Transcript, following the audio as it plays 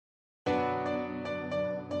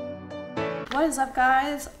What is up,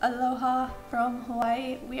 guys? Aloha from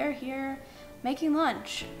Hawaii. We are here making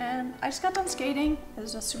lunch and I just got done skating. It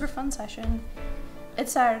was a super fun session.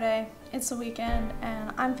 It's Saturday, it's the weekend,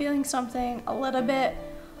 and I'm feeling something a little bit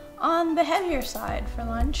on the heavier side for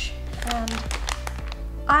lunch. And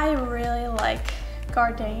I really like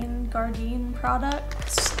Gardein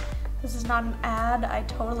products. This is not an ad. I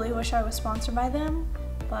totally wish I was sponsored by them,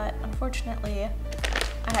 but unfortunately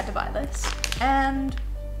I had to buy this. And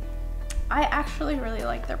I actually really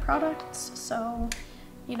like their products, so,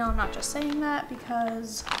 you know, I'm not just saying that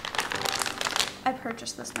because I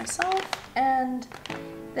purchased this myself, and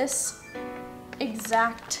this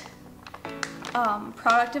exact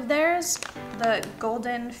product of theirs, the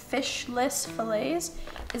Golden Fishless Fillets,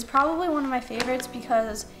 is probably one of my favorites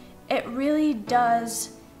because it really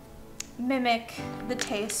does mimic the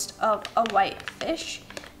taste of a white fish.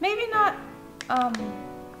 Maybe not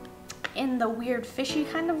in the weird fishy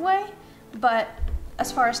kind of way, but as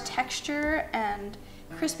far as texture and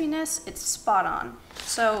crispiness, it's spot on.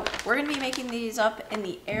 So we're gonna be making these up in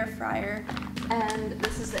the air fryer, and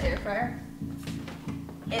this is the air fryer.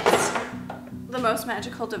 It's the most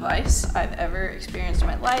magical device I've ever experienced in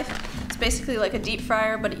my life. It's basically like a deep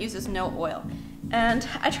fryer, but it uses no oil. And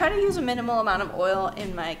I try to use a minimal amount of oil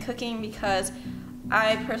in my cooking because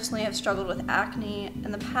I personally have struggled with acne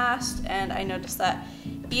in the past, and I noticed that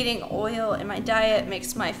eating oil in my diet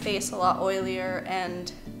makes my face a lot oilier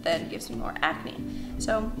and then gives me more acne.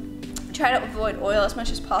 So try to avoid oil as much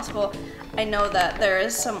as possible. I know that there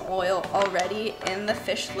is some oil already in the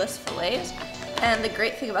fishless fillets, and the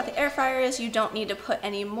great thing about the air fryer is you don't need to put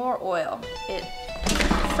any more oil. It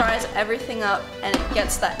fries everything up and it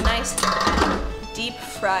gets that nice deep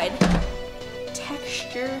fried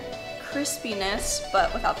texture, crispiness,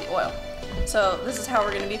 but without the oil. So this is how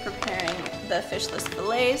we're going to be preparing the fishless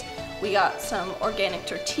fillets. We got some organic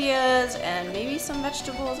tortillas and maybe some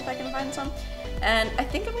vegetables if I can find some. And I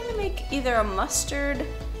think I'm going to make either a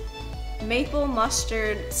maple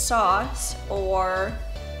mustard sauce, or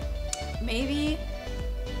maybe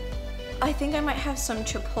I think I might have some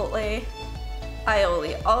chipotle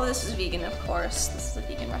aioli. All of this is vegan, of course. This is a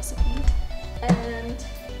vegan recipe. And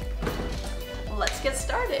let's get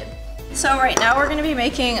started. So right now we're gonna be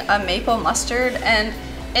making a maple mustard, and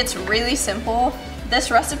it's really simple.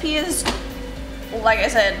 This recipe is, like I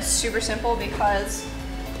said, super simple because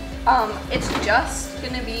it's just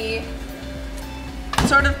gonna be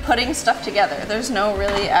sort of putting stuff together. There's no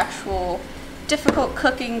really actual difficult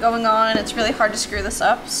cooking going on. It's really hard to screw this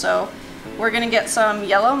up. So we're gonna get some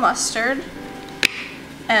yellow mustard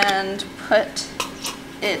and put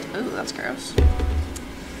it, ooh, that's gross.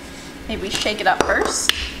 Maybe shake it up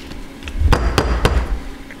first.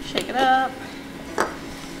 Shake it up.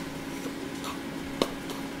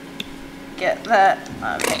 Get that,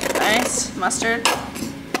 okay, nice mustard.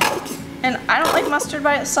 And I don't like mustard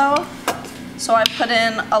by itself, so I put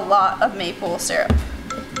in a lot of maple syrup.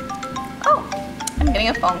 Oh, I'm getting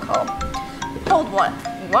a phone call. Hold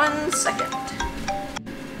 1 second.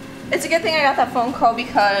 It's a good thing I got that phone call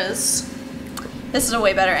because this is a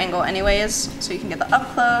way better angle anyways, so you can get the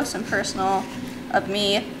up close and personal of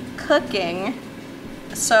me cooking.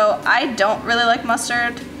 So I don't really like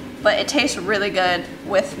mustard, but it tastes really good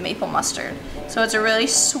with maple mustard. So it's a really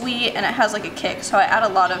sweet and it has like a kick, so I add a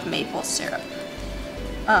lot of maple syrup.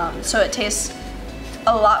 So it tastes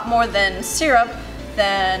a lot more than syrup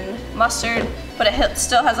than mustard, but it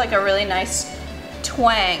still has like a really nice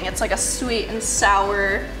twang. It's like a sweet and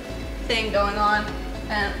sour thing going on.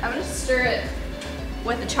 And I'm gonna stir it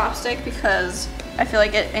with a chopstick because I feel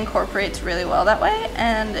like it incorporates really well that way,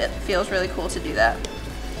 and it feels really cool to do that.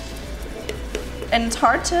 And it's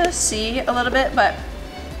hard to see a little bit, but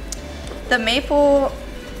the maple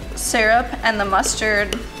syrup and the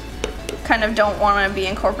mustard kind of don't want to be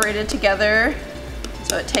incorporated together,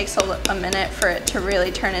 so it takes a minute for it to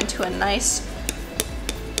really turn into a nice,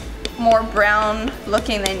 more brown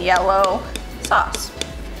looking than yellow sauce.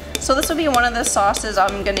 So this will be one of the sauces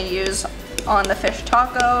I'm going to use on the fish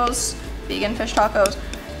tacos, vegan fish tacos.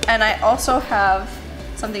 And I also have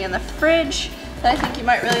something in the fridge that I think you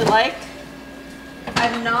might really like.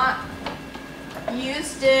 I've not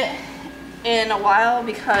used it in a while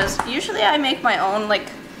because usually I make my own like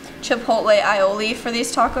chipotle aioli for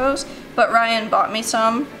these tacos, but Ryan bought me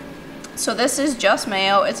some. So this is just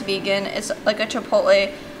mayo, it's vegan, it's like a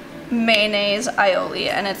chipotle mayonnaise aioli,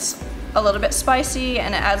 and it's a little bit spicy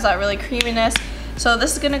and it adds that really creaminess. So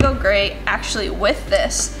this is gonna go great actually with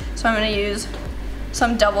this. So I'm gonna use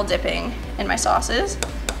some double dipping in my sauces.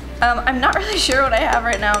 I'm not really sure what I have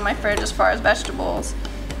right now in my fridge as far as vegetables,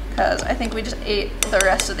 because I think we just ate the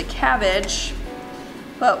rest of the cabbage.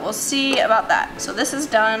 but we'll see about that. So this is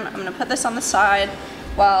done. I'm gonna put this on the side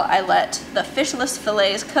while I let the fishless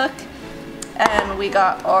fillets cook. And we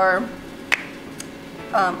got our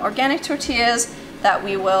organic tortillas that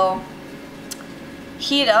we will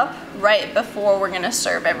heat up right before we're gonna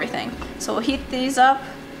serve everything. So we'll heat these up,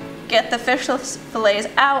 get the fishless fillets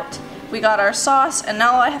out. We got our sauce, and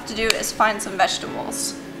now all I have to do is find some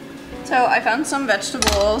vegetables. So I found some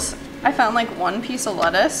vegetables. I found like 1 piece of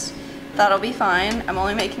lettuce. That'll be fine. I'm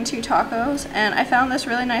only making 2 tacos. And I found this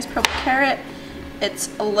really nice purple carrot. It's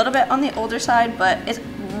a little bit on the older side, but it's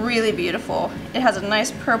really beautiful. It has a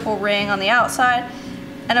nice purple ring on the outside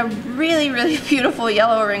and a really, really beautiful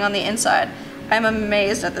yellow ring on the inside. I'm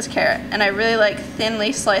amazed at this carrot, and I really like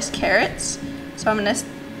thinly sliced carrots. So I'm gonna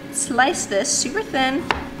slice this super thin,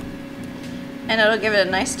 and it'll give it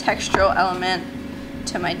a nice textural element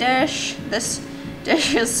to my dish. This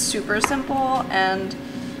dish is super simple, and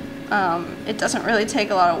it doesn't really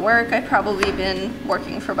take a lot of work. I've probably been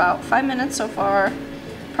working for about 5 minutes so far.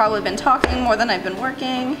 Probably been talking more than I've been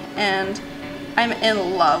working, and I'm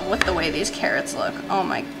in love with the way these carrots look. Oh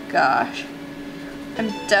my gosh. I'm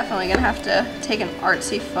definitely gonna have to take an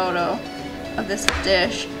artsy photo of this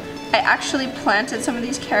dish. I actually planted some of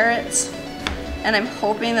these carrots, and I'm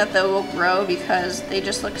hoping that they will grow because they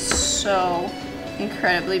just look so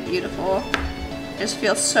incredibly beautiful. It just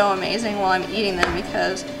feels so amazing while I'm eating them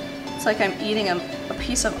because it's like I'm eating a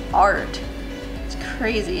piece of art. It's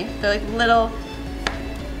crazy. They're like little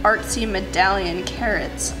artsy medallion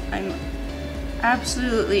carrots. I'm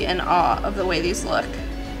absolutely in awe of the way these look.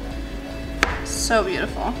 So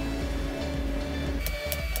beautiful.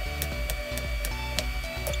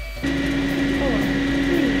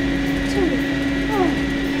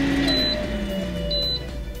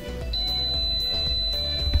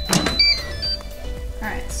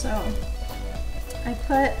 Alright, so I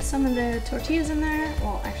put some of the tortillas in there.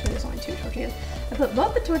 Well, actually there's only 2 tortillas. I put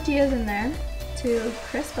both the tortillas in there to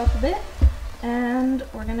crisp up a bit, and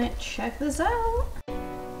we're gonna check this out.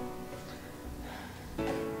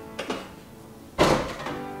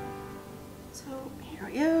 So here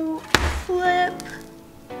we go, flip,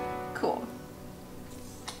 cool.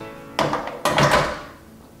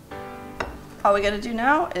 All we gotta do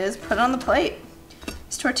now is put it on the plate.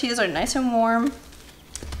 These tortillas are nice and warm.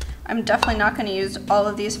 I'm definitely not gonna use all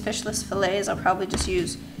of these fishless fillets. I'll probably just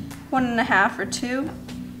use 1.5 or 2.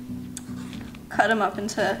 Cut them up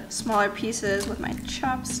into smaller pieces with my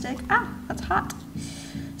chopstick. Ah, that's hot.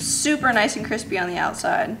 Super nice and crispy on the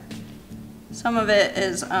outside. Some of it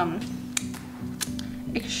is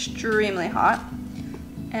extremely hot.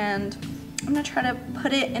 And I'm gonna try to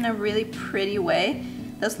put it in a really pretty way.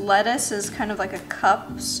 This lettuce is kind of like a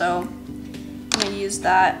cup, so I'm gonna use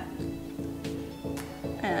that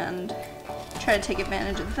and try to take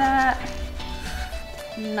advantage of that.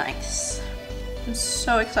 Nice. I'm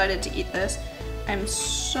so excited to eat this. I'm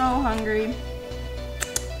so hungry,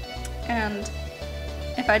 and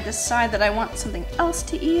if I decide that I want something else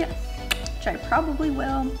to eat, which I probably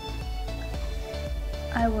will,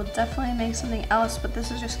 I will definitely make something else, but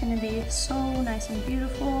this is just going to be so nice and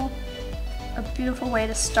beautiful. A beautiful way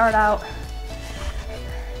to start out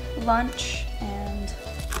lunch and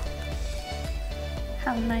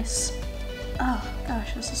have a nice, oh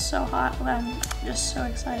gosh, this is so hot, but I'm just so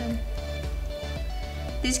excited.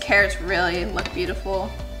 These carrots really look beautiful.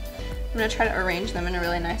 I'm gonna try to arrange them in a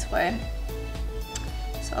really nice way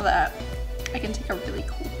so that I can take a really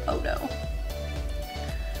cool photo.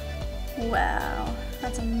 Wow,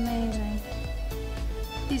 that's amazing.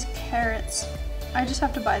 These carrots, I just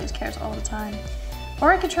have to buy these carrots all the time.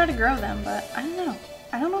 Or I could try to grow them, but I don't know.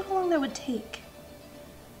 I don't know how long that would take.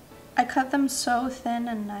 I cut them so thin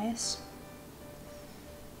and nice.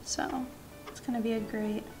 So it's gonna be a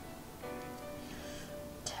great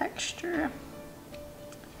texture.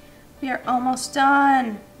 We are almost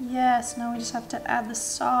done. Yes, now we just have to add the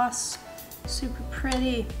sauce. Super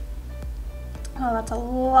pretty. Oh, that's a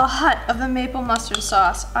lot of the maple mustard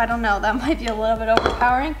sauce. I don't know, that might be a little bit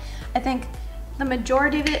overpowering. I think the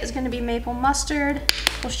majority of it is going to be maple mustard.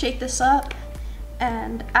 We'll shake this up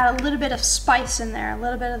and add a little bit of spice in there, a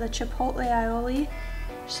little bit of the chipotle aioli.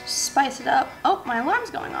 Just spice it up. Oh, my alarm's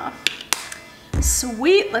going off.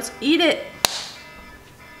 Sweet, let's eat it.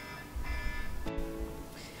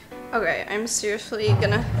 Okay, I'm seriously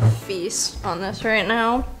gonna feast on this right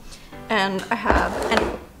now, and I have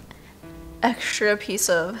an extra piece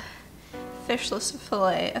of fishless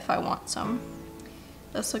fillet if I want some.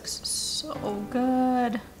 This looks so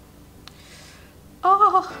good.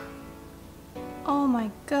 Oh, oh my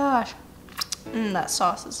gosh. That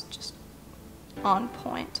sauce is just on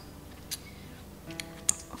point.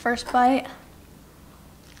 First bite.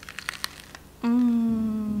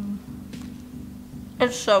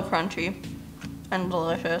 It's so crunchy and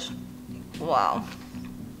delicious. Wow.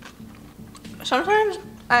 Sometimes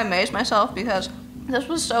I amaze myself because this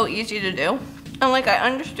was so easy to do. And like, I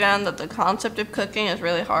understand that the concept of cooking is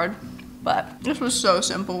really hard, but this was so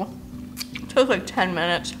simple. It took like 10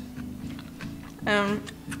 minutes. And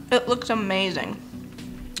it looks amazing.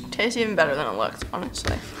 It tastes even better than it looks,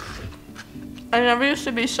 honestly. I never used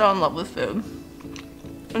to be so in love with food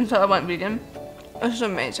until I went vegan. This is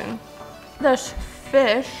amazing. This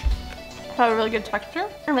fish has a really good texture,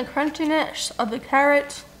 and the crunchiness of the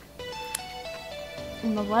carrots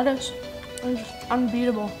and the lettuce is just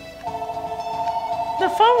unbeatable. The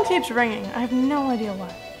phone keeps ringing. I have no idea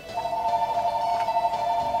why.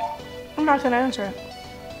 I'm not gonna answer it.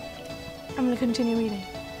 I'm gonna continue eating.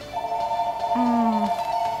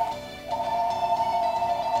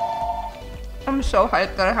 I'm so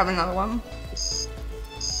hyped that I have another one.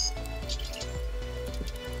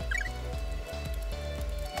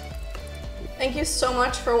 Thank you so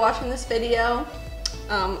much for watching this video.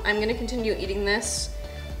 I'm gonna continue eating this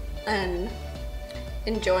and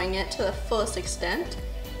enjoying it to the fullest extent.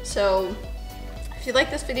 So if you like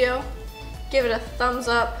this video, give it a thumbs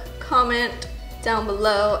up, comment down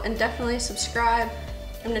below, and definitely subscribe.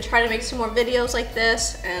 I'm gonna try to make some more videos like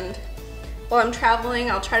this, and while I'm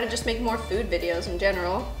traveling, I'll try to just make more food videos in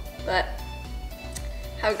general. But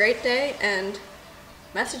have a great day, and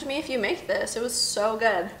message me if you make this. It was so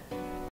good.